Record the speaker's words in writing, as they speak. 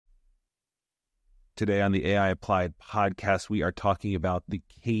Today on the AI Applied podcast, we are talking about the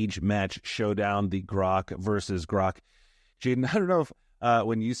cage match showdown, the Groq versus Groq. Jaden, I don't know if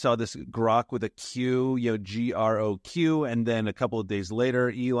when you saw this Groq with a Q, Groq, and then a couple of days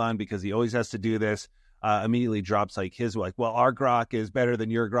later, Elon, because he always has to do this, immediately drops well, our Groq is better than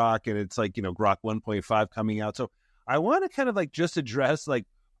your Groq, and it's Groq 1.5 coming out. So I want to kind of just address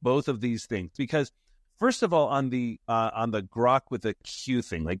both of these things, because first of all, on the Groq with a Q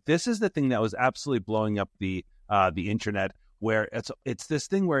thing, this is the thing that was absolutely blowing up the internet, where it's this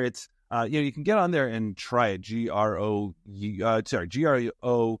thing where it's you can get on there and try it, Groq,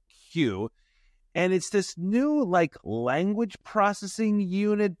 and it's this new language processing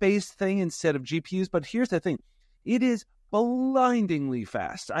unit based thing instead of GPUs. But here's the thing, it is blindingly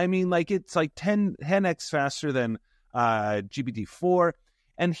fast. I mean, it's 10x faster than GPT-4.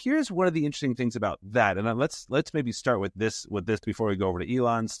 And here's one of the interesting things about that. And let's maybe start with this before we go over to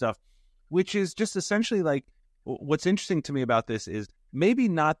Elon stuff, which is just essentially what's interesting to me about this is maybe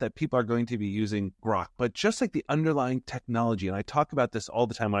not that people are going to be using Groq, but just the underlying technology. And I talk about this all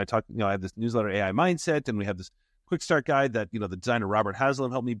the time when I talk, I have this newsletter, AI Mindset, and we have this quick start guide that, the designer Robert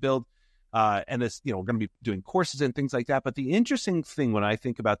Haslam helped me build. And this, we're going to be doing courses and things like that. But the interesting thing when I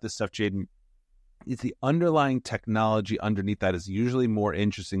think about this stuff, Jaden, is the underlying technology underneath that is usually more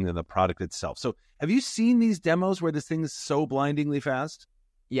interesting than the product itself. So have you seen these demos where this thing is so blindingly fast?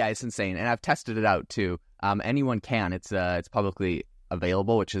 Yeah, it's insane. And I've tested it out too. Anyone can. It's publicly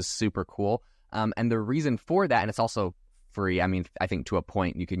available, which is super cool. And the reason for that, and it's also free. I mean, I think to a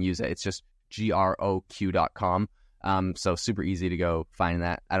point you can use it. It's just groq.com. So super easy to go find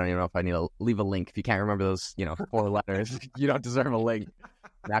that. I don't even know if I need to leave a link. If you can't remember those, 4 letters, you don't deserve a link.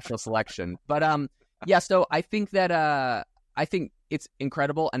 Natural selection. But yeah, so I think that I think it's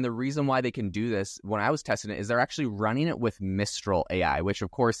incredible. And the reason why they can do this when I was testing it is they're actually running it with Mistral AI, which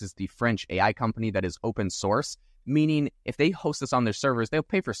of course is the French AI company that is open source, meaning if they host this on their servers, they'll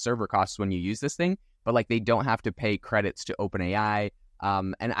pay for server costs when you use this thing, but they don't have to pay credits to OpenAI.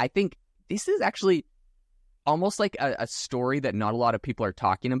 And I think this is actually almost a story that not a lot of people are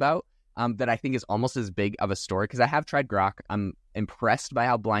talking about, that I think is almost as big of a story, because I have tried Groq. I'm impressed by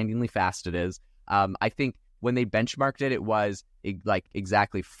how blindingly fast it is. I think when they benchmarked it, it was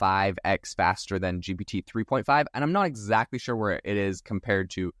exactly 5x faster than GPT 3.5, and I'm not exactly sure where it is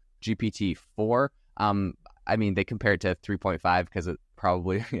compared to GPT 4. I mean, they compared it to 3.5 because it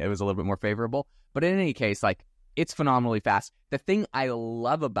was a little bit more favorable. But in any case, it's phenomenally fast. The thing I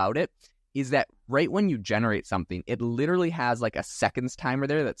love about it is that right when you generate something, it literally has a seconds timer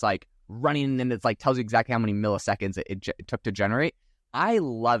there that's running, and it's tells you exactly how many milliseconds it took to generate. I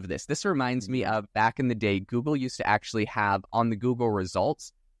love this. This reminds me of back in the day, Google used to actually have on the Google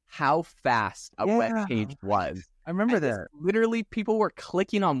results how fast a web page was. I remember that. Literally, people were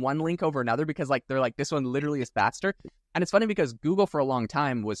clicking on one link over another because they're this one literally is faster. And it's funny because Google for a long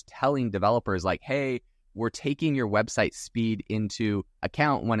time was telling developers hey, we're taking your website speed into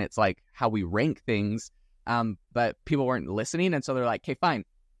account when it's how we rank things. But people weren't listening. And so they're okay, fine.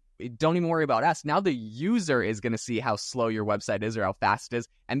 Don't even worry about us. Now the user is going to see how slow your website is or how fast it is,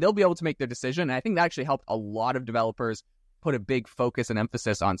 and they'll be able to make their decision. And I think that actually helped a lot of developers put a big focus and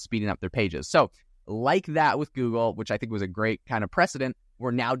emphasis on speeding up their pages. So like that with Google, which I think was a great kind of precedent, we're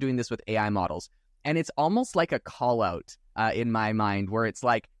now doing this with AI models. And it's almost like a call out in my mind, where it's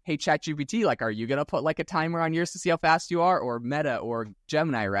hey, ChatGPT, are you going to put a timer on yours to see how fast you are? Or Meta or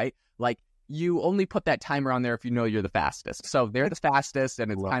Gemini, right? You only put that timer on there if you know you're the fastest. So they're the fastest,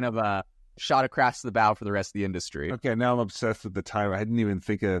 and it's kind of a shot across the bow for the rest of the industry. Okay, now I'm obsessed with the timer. I didn't even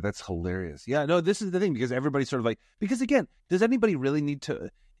think of that. That's hilarious. Yeah, no, this is the thing, because everybody's sort of because again, does anybody really need to,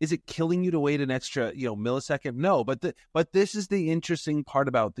 is it killing you to wait an extra, millisecond? No, but this is the interesting part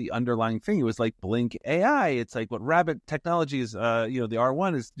about the underlying thing. It was Blink AI. It's what Rabbit Technologies, the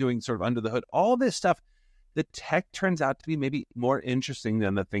R1 is doing sort of under the hood. All this stuff. The tech turns out to be maybe more interesting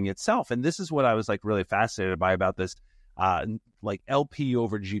than the thing itself. And this is what I was really fascinated by about this, LP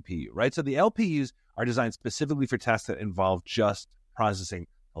over GPU, right? So the LPUs are designed specifically for tasks that involve just processing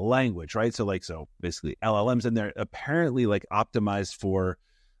a language, right? So so basically LLMs, and they're apparently optimized for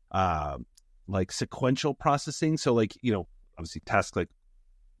sequential processing. So obviously tasks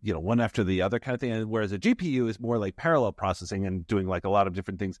one after the other kind of thing. And whereas a GPU is more parallel processing and doing a lot of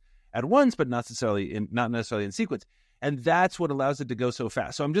different things at once, but not necessarily in sequence. And that's what allows it to go so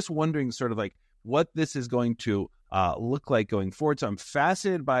fast. So I'm just wondering sort of what this is going to look like going forward. So I'm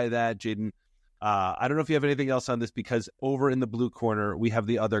fascinated by that, Jaden. I don't know if you have anything else on this, because over in the blue corner, we have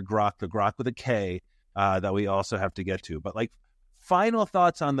the other Groq, the Groq with a K, that we also have to get to. But final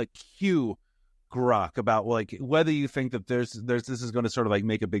thoughts on the Q Groq, about whether you think that this is going to sort of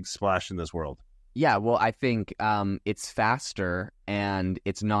make a big splash in this world. Yeah, well, I think it's faster, and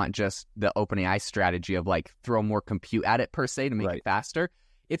it's not just the OpenAI strategy of like throw more compute at it per se to make it faster.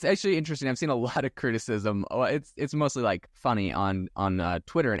 It's actually interesting. I've seen a lot of criticism. Oh, it's mostly like funny on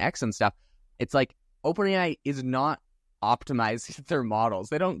Twitter and X and stuff. It's like OpenAI is not optimizing their models.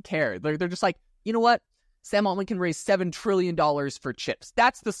 They don't care. They're just like, you know what? Sam Altman can raise $7 trillion for chips.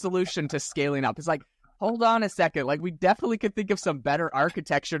 That's the solution to scaling up. It's like, hold on a second. Like, we definitely could think of some better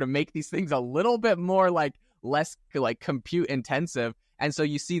architecture to make these things a little bit more like less like compute intensive. And so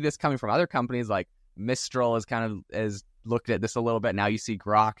you see this coming from other companies like Mistral is looked at this a little bit. Now you see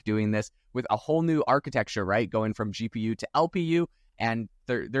Groq doing this with a whole new architecture, right? Going from GPU to LPU. And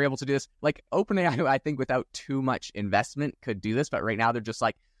they're able to do this. Like OpenAI, I think without too much investment could do this. But right now they're just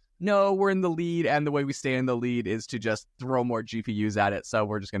like, no, we're in the lead, and the way we stay in the lead is to just throw more GPUs at it. So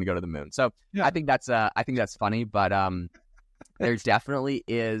we're just going to go to the moon. So yeah. I think that's funny, but there definitely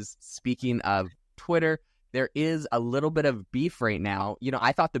is. Speaking of Twitter, there is a little bit of beef right now. You know,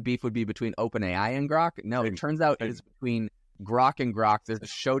 I thought the beef would be between OpenAI and Groq. No, it turns out it's between Groq and Groq. There's a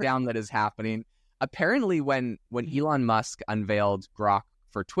showdown that is happening. Apparently, when Elon Musk unveiled Groq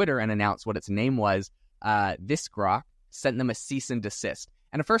for Twitter and announced what its name was, this Groq sent them a cease and desist.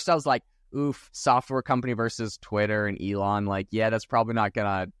 And at first I was like, oof, software company versus Twitter and Elon. Like, yeah, that's probably not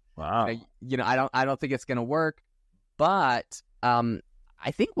gonna, you know, I don't think it's gonna work. But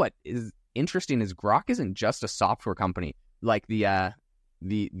I think what is interesting is Groq isn't just a software company. Like the OG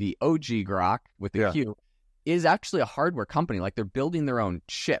Groq with the Q is actually a hardware company. Like they're building their own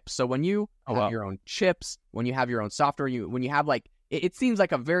chips. So when you have your own chips, when you have your own software, when you have like, it seems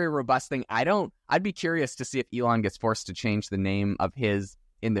like a very robust thing. I'd be curious to see if Elon gets forced to change the name of his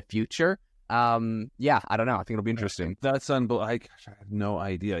in the future. Yeah, I don't know. I think it'll be interesting. That's unbelievable. I have no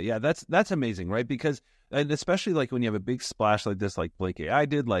idea. Yeah, that's amazing, right? Because, and especially like when you have a big splash like this, like Blake AI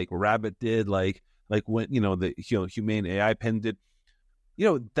did, like Rabbit did, like when, the Humane AI Pen did,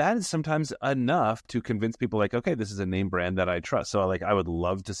 that is sometimes enough to convince people like, okay, this is a name brand that I trust. So like, I would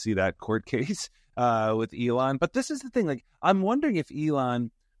love to see that court case with Elon. But this is the thing, like, I'm wondering if Elon,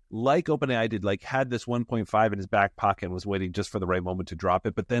 like OpenAI did, like had this 1.5 in his back pocket and was waiting just for the right moment to drop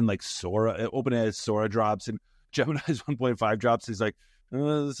it. But then like OpenAI's Sora drops and Gemini's 1.5 drops. He's like,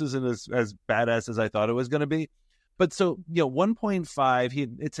 this isn't as badass as I thought it was going to be. But so,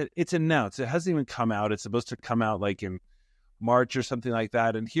 1.5, it's announced. It hasn't even come out. It's supposed to come out like in March or something like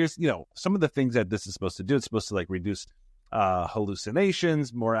that. And here's, some of the things that this is supposed to do. It's supposed to like reduce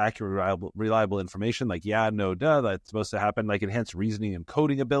hallucinations, more accurate, reliable information. Like, no, duh, that's supposed to happen. Like enhanced reasoning and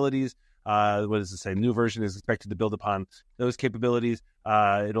coding abilities. What does it say? New version is expected to build upon those capabilities.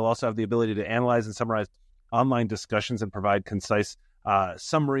 It'll also have the ability to analyze and summarize online discussions and provide concise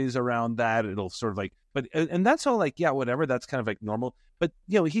summaries around that. It'll sort of like, and that's all like, whatever. That's kind of like normal. But,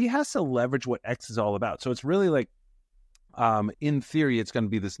 he has to leverage what X is all about. So it's really like, in theory, it's going to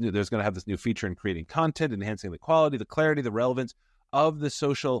be there's going to have this new feature in creating content, enhancing the quality, the clarity, the relevance of the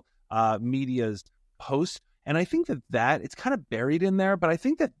social media's posts. And I think that it's kind of buried in there, but I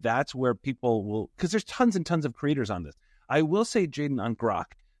think that's where people will, because there's tons and tons of creators on this. I will say, Jaden, on Groq,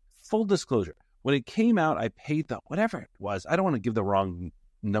 full disclosure, when it came out, I paid whatever it was. I don't want to give the wrong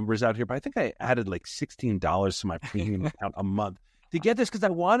numbers out here, but I think I added like $16 to my premium account a month to get this because I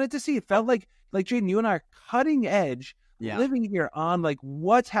wanted to see. It felt like Jaden, you and I are cutting edge. Yeah. Living here on like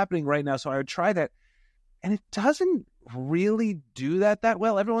what's happening right now. So I would try that. And it doesn't really do that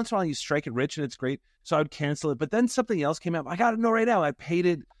well. Every once in a while you strike it rich and it's great. So I would cancel it. But then something else came out. I got to know right now. I paid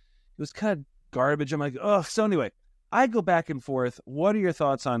it. It was kind of garbage. I'm like, oh. So anyway, I go back and forth. What are your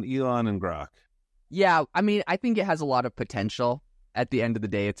thoughts on Elon and Groq? Yeah, I mean, I think it has a lot of potential. At the end of the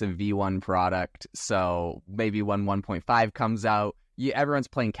day, it's a V1 product. So maybe when 1.5 comes out, everyone's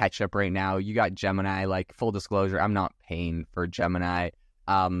playing catch up right now. You got Gemini, like full disclosure, I'm not paying for Gemini.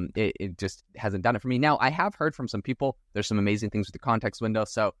 It just hasn't done it for me. Now, I have heard from some people, there's some amazing things with the context window.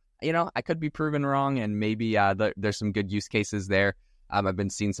 So, I could be proven wrong and maybe there's some good use cases there. I've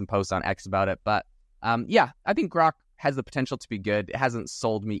been seeing some posts on X about it. But I think Groq has the potential to be good. It hasn't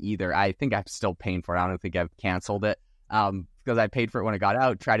sold me either. I think I'm still paying for it. I don't think I've canceled it because I paid for it when it got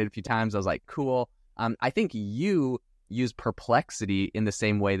out, tried it a few times. I was like, cool. I think you use Perplexity in the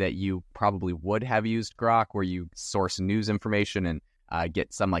same way that you probably would have used Groq, where you source news information and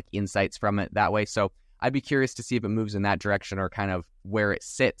get some like insights from it that way. So I'd be curious to see if it moves in that direction or kind of where it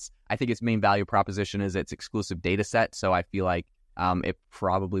sits. I think its main value proposition is its exclusive data set. So I feel like it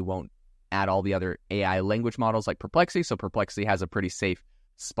probably won't add all the other AI language models like Perplexity. So Perplexity has a pretty safe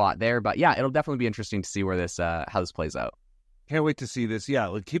spot there. But yeah, it'll definitely be interesting to see where how this plays out. Can't wait to see this.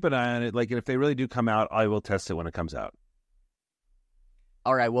 Yeah, keep an eye on it. Like, if they really do come out, I will test it when it comes out.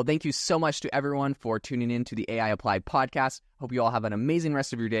 All right. Well, thank you so much to everyone for tuning in to the AI Applied podcast. Hope you all have an amazing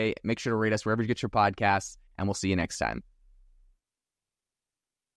rest of your day. Make sure to rate us wherever you get your podcasts, and we'll see you next time.